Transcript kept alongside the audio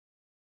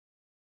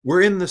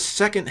We're in the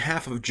second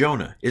half of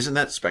Jonah. Isn't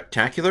that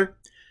spectacular?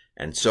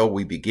 And so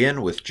we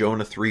begin with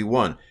Jonah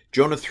 3:1.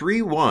 Jonah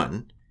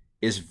 3:1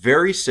 is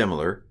very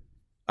similar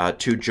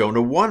to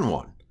Jonah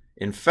 1:1.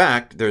 In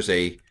fact, there's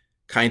a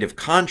kind of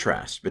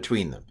contrast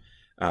between them,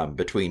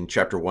 between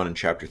chapter 1 and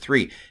chapter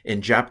 3.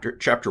 In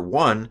chapter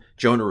 1,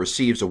 Jonah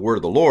receives a word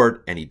of the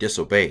Lord and he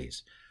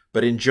disobeys.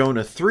 But in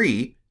Jonah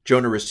 3,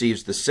 Jonah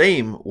receives the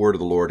same word of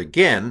the Lord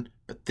again,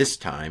 but this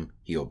time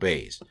he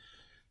obeys.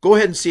 Go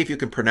ahead and see if you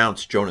can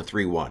pronounce Jonah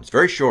 3:1. It's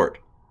very short.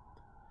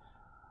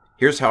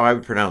 Here's how I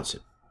would pronounce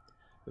it.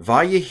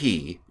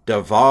 Vayehi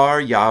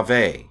davar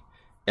Yahweh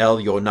el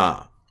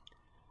Yonah,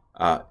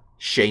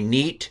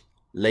 shenit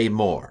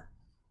lemor.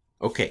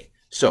 Okay,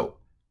 so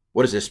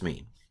what does this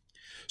mean?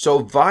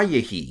 So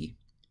Vayehi,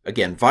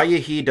 again,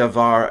 Vayehi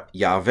davar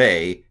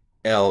Yahweh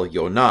el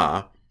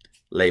Yonah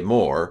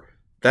lemor,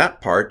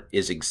 that part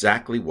is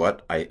exactly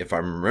what, if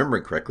I'm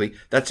remembering correctly,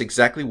 that's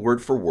exactly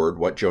word for word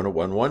what Jonah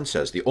 1:1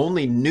 says. The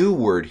only new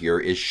word here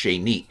is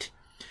shenit,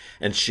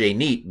 and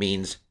shenit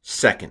means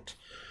second.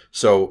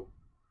 So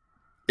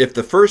if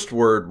the first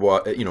word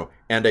was,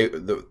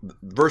 the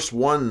verse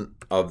 1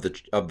 of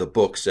the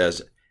book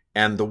says,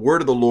 and the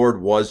word of the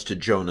Lord was to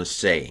Jonah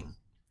saying.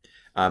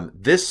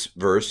 This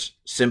verse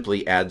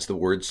simply adds the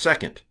word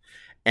second.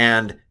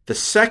 And the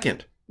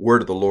second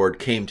word of the Lord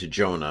came to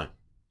Jonah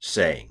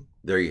saying.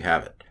 There you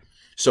have it.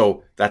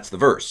 So that's the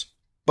verse.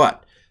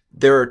 But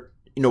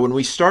when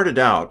we started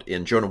out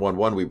in Jonah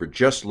 1:1, we were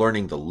just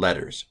learning the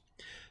letters.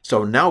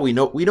 So now we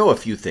know a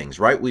few things,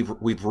 right?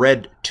 We've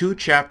read 2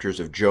 chapters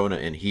of Jonah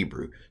in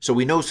Hebrew, so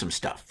we know some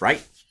stuff,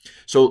 right?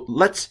 So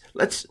let's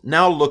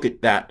now look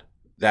at that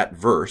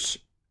verse,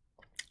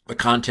 the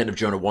content of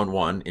Jonah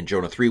 1:1 in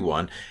Jonah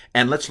 3:1,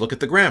 and let's look at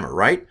the grammar,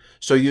 right?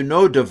 So you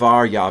know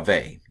davar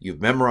Yahweh.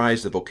 You've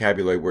memorized the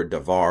vocabulary word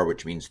davar,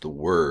 which means the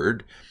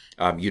word.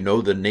 You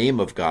know the name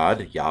of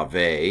God,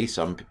 Yahweh.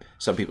 Some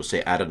people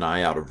say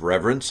Adonai out of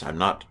reverence. I'm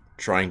not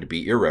trying to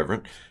be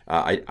irreverent.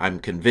 I'm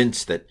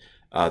convinced that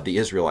the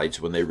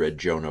Israelites, when they read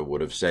Jonah, would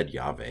have said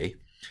Yahweh.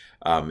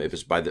 It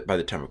was by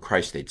the time of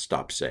Christ they'd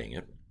stopped saying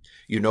it.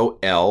 You know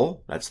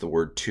El, that's the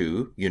word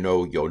two. You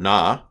know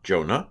Yonah,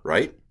 Jonah,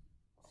 right?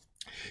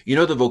 You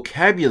know the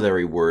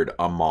vocabulary word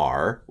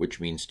amar, which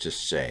means to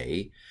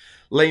say.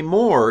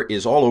 Lemor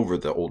is all over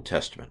the Old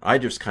Testament. I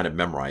just kind of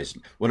memorized.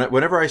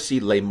 Whenever I see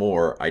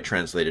lemor, I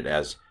translate it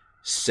as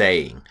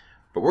saying.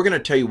 But we're going to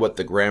tell you what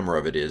the grammar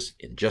of it is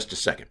in just a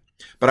second.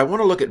 But I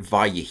want to look at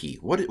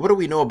Vayehi. What do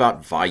we know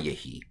about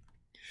Vayehi?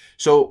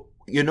 So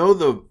you know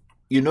the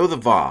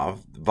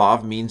vav.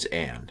 Vav means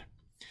and.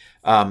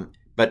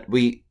 But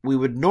we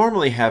would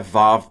normally have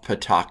vav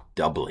patak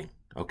doubling.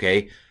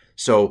 Okay,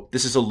 so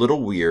this is a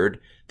little weird.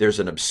 There's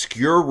an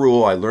obscure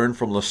rule I learned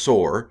from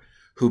Lasor,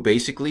 who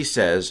basically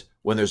says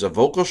when there's a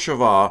vocal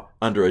shavah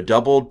under a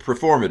doubled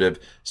performative,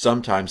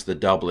 sometimes the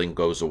doubling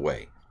goes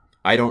away.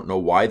 I don't know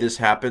why this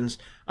happens.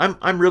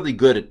 I'm really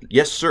good at,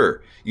 yes,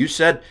 sir. You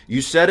said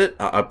it.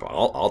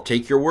 I'll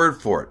take your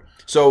word for it.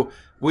 So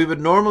we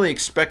would normally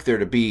expect there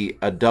to be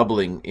a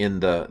doubling in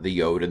the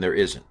yod, and there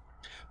isn't.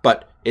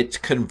 But it's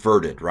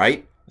converted,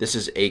 right? This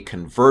is a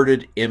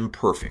converted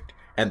imperfect.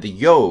 And the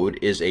yod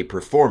is a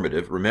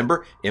performative.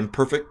 Remember,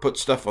 imperfect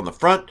puts stuff on the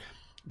front.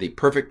 The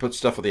perfect puts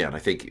stuff on the end. I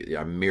think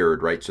I'm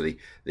mirrored, right? So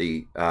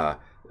the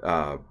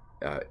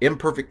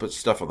imperfect puts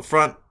stuff on the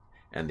front,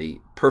 and the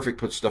perfect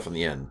puts stuff on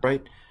the end,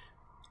 right?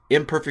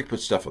 Imperfect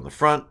puts stuff on the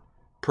front,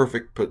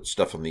 perfect puts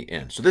stuff on the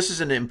end. So this is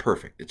an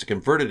imperfect. It's a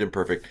converted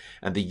imperfect,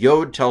 and the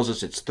yod tells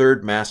us it's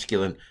third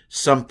masculine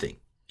something.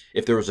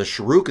 If there was a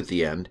sharuk at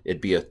the end,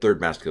 it'd be a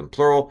third masculine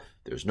plural.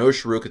 There's no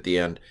sharuk at the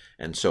end,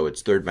 and so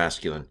it's third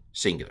masculine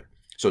singular.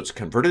 So it's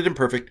converted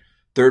imperfect,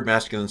 third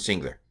masculine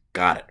singular.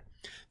 Got it.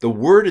 The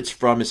word it's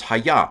from is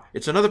haya.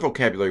 It's another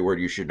vocabulary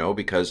word you should know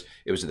because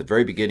it was at the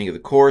very beginning of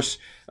the course,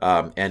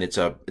 and it's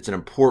an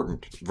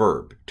important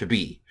verb, to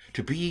be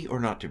or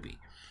not to be.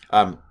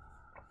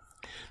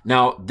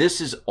 Now, this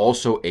is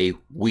also a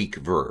weak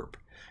verb,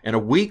 and a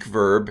weak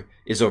verb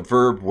is a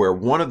verb where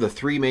one of the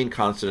 3 main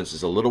consonants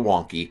is a little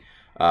wonky.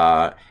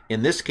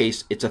 In this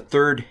case, it's a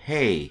third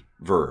hey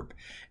verb,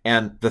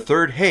 and the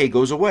third hey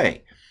goes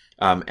away,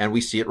 and we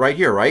see it right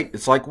here, right?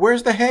 It's like,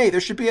 where's the hey? There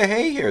should be a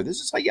hey here.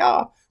 This is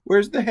haya.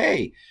 Where's the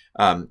hey?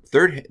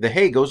 The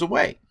hey goes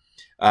away.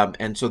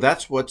 And so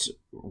that's what's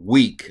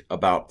weak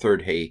about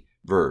third hey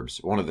verbs.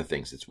 One of the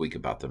things that's weak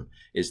about them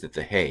is that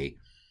the hey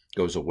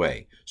goes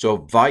away. So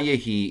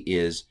Vayehi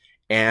is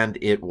and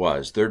it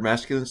was. Third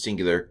masculine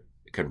singular,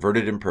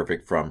 converted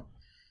imperfect from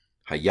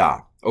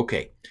haya.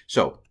 Okay,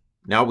 so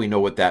now we know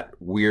what that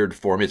weird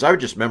form is. I would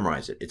just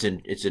memorize it.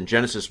 It's in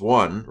Genesis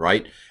 1,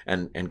 right?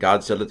 And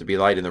God said, let there be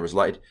light, and there was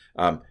light.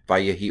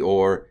 Vayehi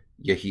or,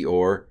 yehi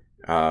or.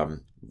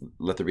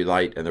 Let there be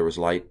light, and there was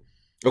light.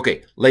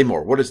 Okay,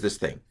 lemor. What is this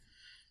thing?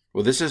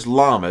 Well, this is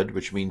lamed,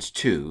 which means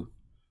 2,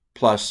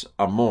 plus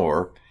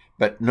amor.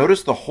 But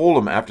notice the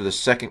holum after the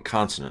second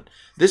consonant.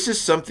 This is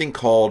something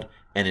called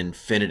an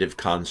infinitive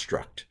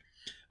construct.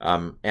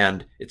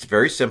 And it's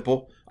very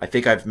simple. I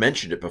think I've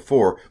mentioned it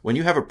before. When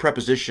you have a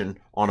preposition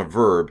on a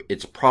verb,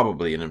 it's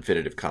probably an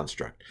infinitive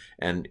construct.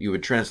 And you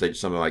would translate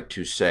something like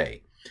to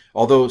say.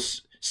 Although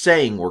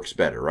saying works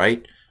better,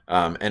 right?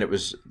 And it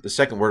was the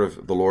second word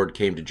of the Lord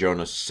came to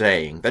Jonah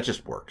saying. That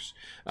just works.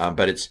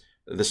 But it's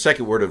the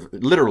second word of,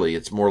 literally,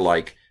 it's more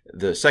like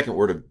the second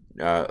word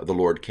of the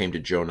Lord came to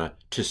Jonah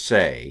to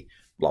say,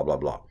 blah, blah,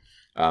 blah.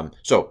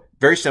 So,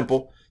 very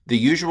simple. The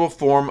usual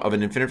form of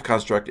an infinitive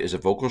construct is a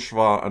vocal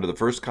schwa under the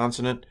first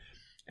consonant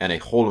and a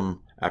holum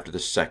after the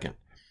second.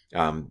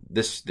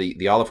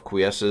 The aleph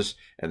quiesces,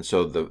 and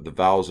so the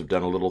vowels have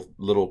done a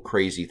little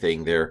crazy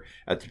thing there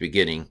at the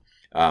beginning.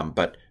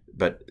 But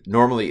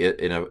normally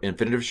in an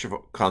infinitive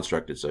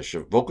construct, it's a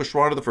vocal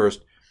schwa under the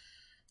first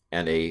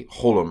and a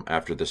holum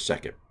after the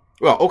second.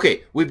 Well,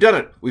 okay, we've done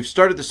it. We've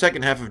started the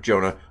second half of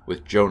Jonah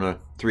with Jonah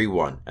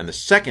 3:1, and the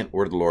second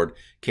word of the Lord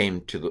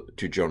came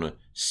to Jonah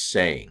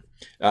saying.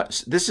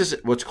 This is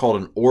what's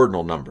called an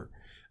ordinal number.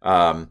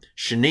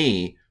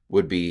 Shani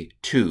would be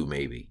 2,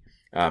 maybe.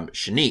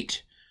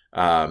 Shanit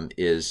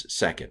is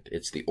second.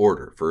 It's the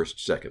order,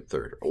 first, second,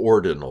 third.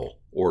 Ordinal.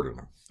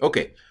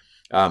 Okay.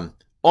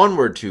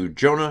 Onward to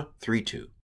Jonah 3:2.